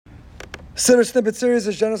Siddur Snippet series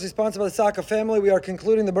is generously sponsored by the Saka family. We are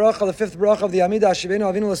concluding the bracha, the fifth bracha of the Amida, Hashiveinu,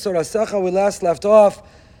 Avinu l'sor hasecha. We last left off,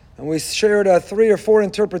 and we shared 3 or 4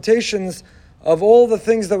 interpretations of all the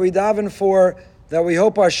things that we daven for, that we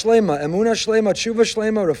hope are shlema. Emunah shlema, tshuva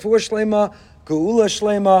shlema, refuah shlema, geula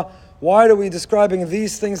shlema. Why are we describing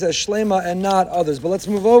these things as shlema and not others? But let's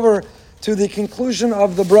move over to the conclusion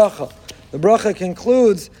of the bracha. The bracha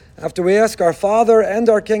concludes after we ask our Father and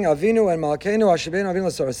our King, Avinu and Malkeinu, Hashiveinu, Avinu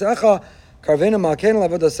l'sor hasecha, Karveinu Malkeinu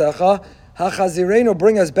lavodasecha, Hachazireinu,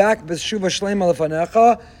 bring us back, b'shuva shlema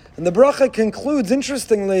lefanecha. And the bracha concludes,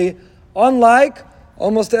 interestingly, unlike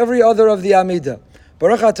almost every other of the Amida.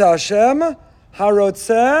 Baruch atah Hashem,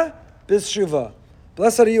 harotzeh b'shuva.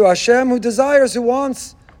 Blessed are you, Hashem, who desires, who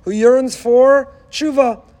wants, who yearns for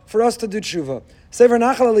tshuva, for us to do tshuva. Sefer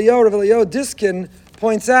Nachal Eliyahu, Rav Eliyahu Diskin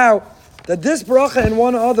points out that this bracha and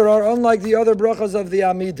one other are unlike the other brachas of the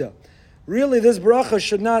Amida. Really, this bracha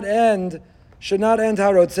should not end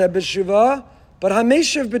harotzeh b'shuva, but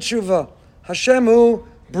hameshiv b'shuva. Hashem, who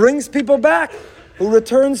brings people back, who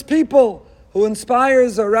returns people, who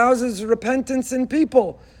inspires, arouses repentance in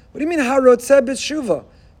people. What do you mean harotzeh b'shuva?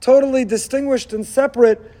 Totally distinguished and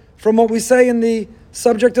separate from what we say in the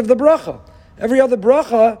subject of the bracha. Every other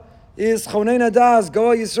bracha is chonei nadas,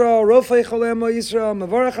 goa Yisrael, rofei cholei amo Yisrael,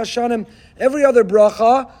 mevarech hashanim. Every other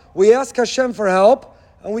bracha, we ask Hashem for help,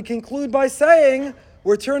 and we conclude by saying,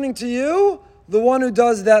 we're turning to you, the one who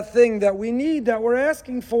does that thing that we need, that we're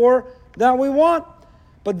asking for, that we want.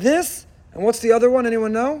 But this, and what's the other one?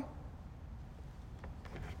 Anyone know?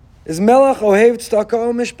 Is melech ohev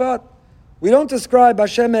tzedakah mishpat. We don't describe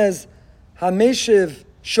Hashem as hameshiv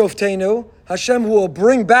shoftenu, Hashem who will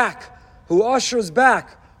bring back, who ushers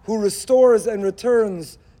back, who restores and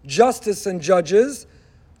returns justice and judges.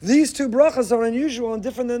 These two brachas are unusual and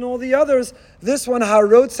different than all the others. This one,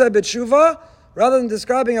 harotzeh b'tshuva, rather than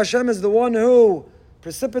describing Hashem as the one who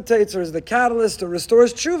precipitates or is the catalyst or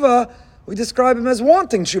restores tshuva, we describe him as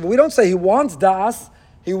wanting tshuva. We don't say he wants das,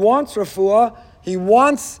 he wants refuah, he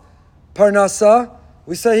wants parnasa.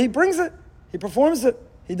 We say he brings it, he performs it,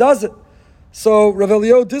 he does it. So Rav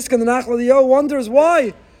Eliyahu Diskin, the Nachal Eliyahu, wonders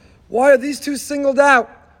why. Why are these two singled out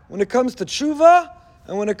when it comes to tshuva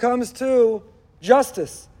and when it comes to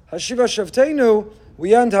justice? Hashiva Shavteinu,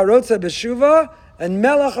 we end harotzeh b'shuva, and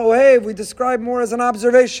melech ohev we describe more as an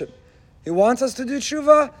observation. He wants us to do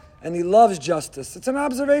tshuva, and he loves justice. It's an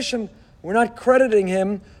observation. We're not crediting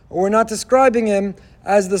him, or we're not describing him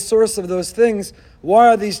as the source of those things. Why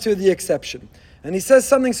are these two the exception? And he says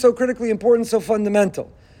something so critically important, so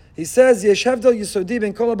fundamental. He says, Yesh hevdel yisodi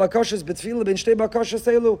ben kol habakashas b'tefillah ben shtei bakashas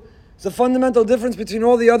elu. There's a fundamental difference between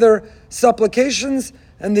all the other supplications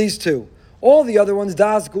and these two. All the other ones,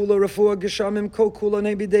 das, gula, refuah, geshamim, kol kula,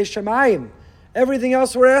 nebidei shamayim. Everything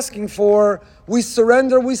else we're asking for, we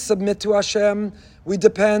surrender, we submit to Hashem, we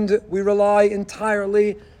depend, we rely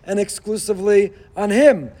entirely and exclusively on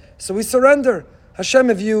Him. So we surrender. Hashem,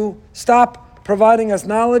 if you stop providing us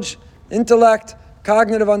knowledge, intellect,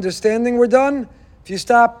 cognitive understanding, we're done. If you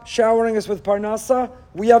stop showering us with parnasa,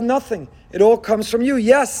 we have nothing. It all comes from you.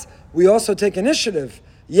 Yes, we also take initiative.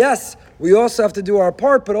 Yes, we also have to do our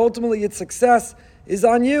part, but ultimately its success is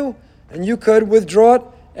on you, and you could withdraw it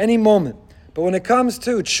any moment. But when it comes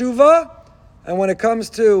to tshuva, and when it comes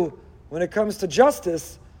to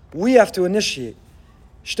justice, we have to initiate.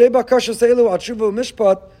 Shtei bakashos elu al tshuva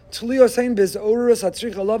u'mishpat tliyos hein bez'orus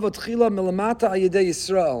hatzrich alav otchila milamata al yedei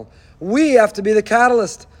Yisrael. We have to be the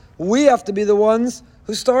catalyst. We have to be the ones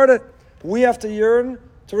who start it. We have to yearn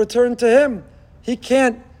to return to Him. He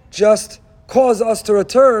can't just cause us to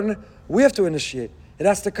return. We have to initiate. It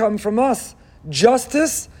has to come from us.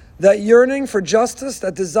 Justice, that yearning for justice,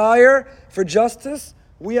 that desire for justice,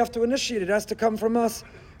 we have to initiate. It has to come from us.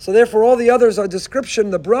 So therefore, all the others are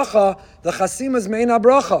description, the bracha, the chasimas meina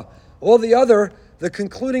bracha. All the other, the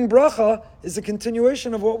concluding bracha, is a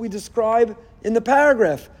continuation of what we describe in the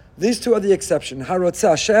paragraph. These two are the exception. Harotzeh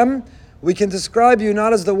Hashem, we can describe you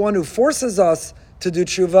not as the one who forces us to do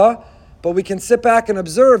tshuva, but we can sit back and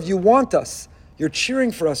observe, you want us, you're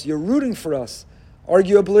cheering for us, you're rooting for us.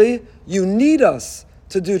 Arguably, you need us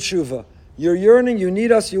to do tshuva. You're yearning, you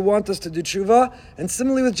need us, you want us to do tshuva. And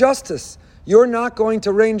similarly with justice, you're not going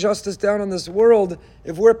to rain justice down on this world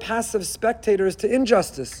if we're passive spectators to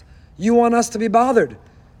injustice. You want us to be bothered.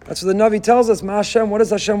 That's what the Navi tells us, Ma Hashem, what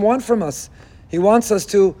does Hashem want from us? He wants us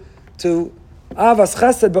to avas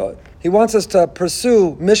chesed, but He wants us to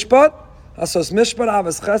pursue mishpat, asos mishpat,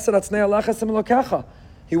 avas chesed, atznei alechas elokecha.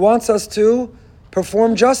 He wants us to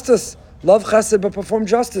perform justice. Love chesed, but perform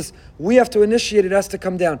justice. We have to initiate it, has to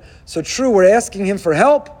come down. So true, we're asking Him for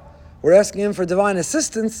help. We're asking Him for divine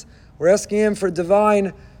assistance. We're asking Him for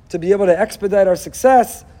divine to be able to expedite our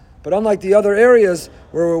success. But unlike the other areas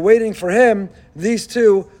where we're waiting for him, these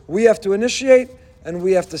two, we have to initiate and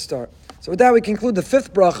we have to start. So with that, we conclude the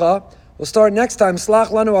 5th bracha. We'll start next time. Slach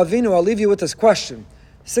lanu Avinu. I'll leave you with this question.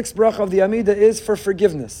 6th bracha of the Amida is for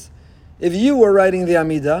forgiveness. If you were writing the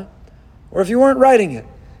Amida, or if you weren't writing it,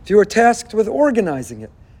 if you were tasked with organizing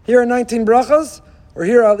it, here are 19 brachas, or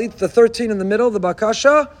here I'll eat the 13 in the middle, the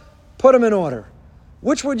bakasha, put them in order.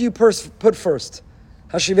 Which would you put first?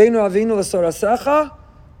 Hashiveinu Avinu l'sorasecha,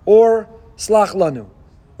 or Slach lanu?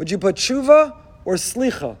 Would you put tshuva or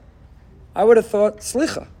slicha? I would have thought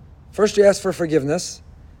slicha. First you ask for forgiveness,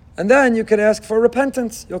 and then you can ask for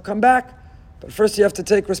repentance. You'll come back. But first you have to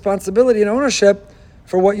take responsibility and ownership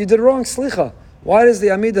for what you did wrong, slicha. Why does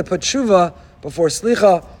the Amida put tshuva before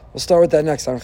slicha? We'll start with that next time.